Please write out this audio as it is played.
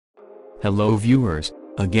Hello viewers,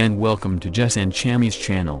 again welcome to Jess and Chammy's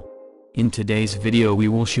channel. In today's video we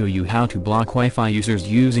will show you how to block Wi-Fi users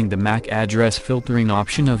using the MAC address filtering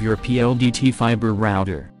option of your PLDT fiber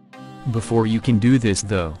router. Before you can do this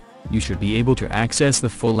though, you should be able to access the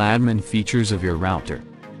full admin features of your router.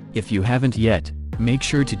 If you haven't yet, make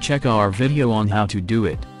sure to check our video on how to do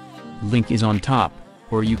it. Link is on top,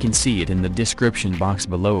 or you can see it in the description box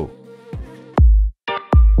below.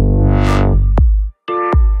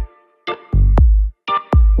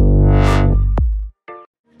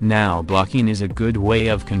 Now blocking is a good way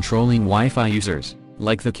of controlling Wi-Fi users,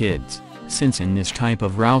 like the kids, since in this type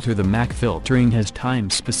of router the MAC filtering has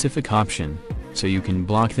time-specific option, so you can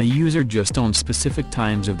block the user just on specific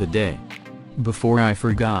times of the day. Before I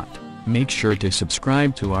forgot, make sure to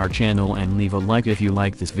subscribe to our channel and leave a like if you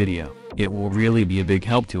like this video, it will really be a big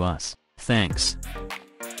help to us, thanks.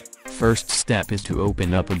 First step is to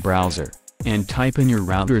open up a browser, and type in your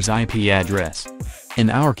router's IP address. In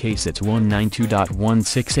our case it's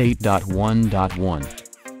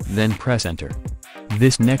 192.168.1.1. Then press enter.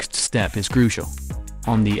 This next step is crucial.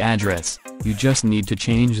 On the address, you just need to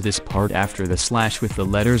change this part after the slash with the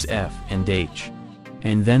letters F and H.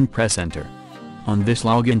 And then press enter. On this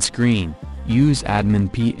login screen, use admin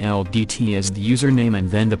PLDT as the username and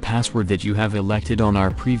then the password that you have elected on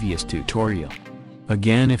our previous tutorial.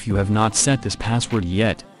 Again, if you have not set this password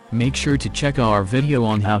yet, make sure to check our video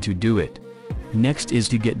on how to do it. Next is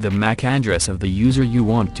to get the MAC address of the user you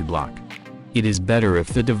want to block. It is better if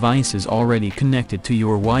the device is already connected to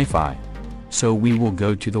your Wi-Fi. So we will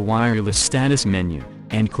go to the wireless status menu,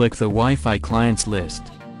 and click the Wi-Fi clients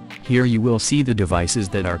list. Here you will see the devices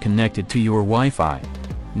that are connected to your Wi-Fi.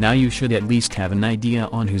 Now you should at least have an idea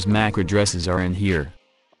on whose MAC addresses are in here.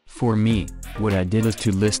 For me, what I did is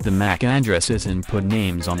to list the MAC addresses and put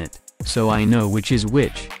names on it, so I know which is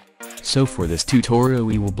which. So for this tutorial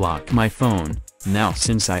we will block my phone. Now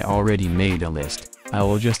since I already made a list, I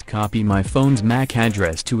will just copy my phone's MAC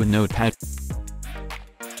address to a notepad.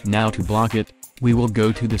 Now to block it, we will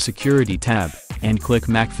go to the Security tab, and click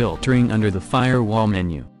MAC Filtering under the Firewall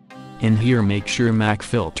menu. In here make sure MAC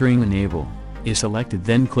Filtering Enable is selected,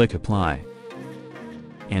 then click Apply.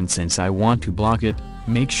 And since I want to block it,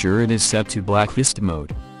 make sure it is set to Blacklist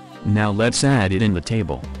mode. Now let's add it in the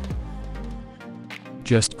table.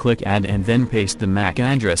 Just click Add and then paste the MAC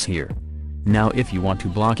address here. Now if you want to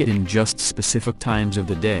block it in just specific times of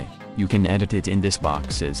the day, you can edit it in this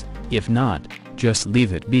boxes, if not, just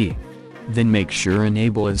leave it be. Then make sure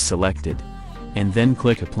Enable is selected. And then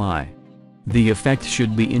click Apply. The effect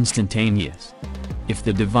should be instantaneous. If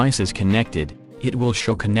the device is connected, it will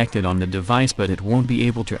show connected on the device but it won't be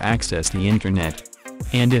able to access the internet.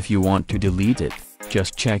 And if you want to delete it,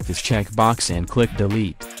 just check this checkbox and click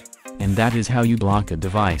Delete. And that is how you block a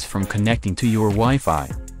device from connecting to your Wi-Fi.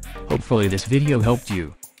 Hopefully this video helped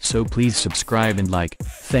you, so please subscribe and like,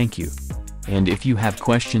 thank you. And if you have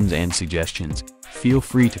questions and suggestions, feel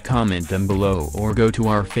free to comment them below or go to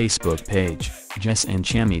our Facebook page, Jess and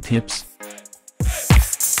Chammy Tips.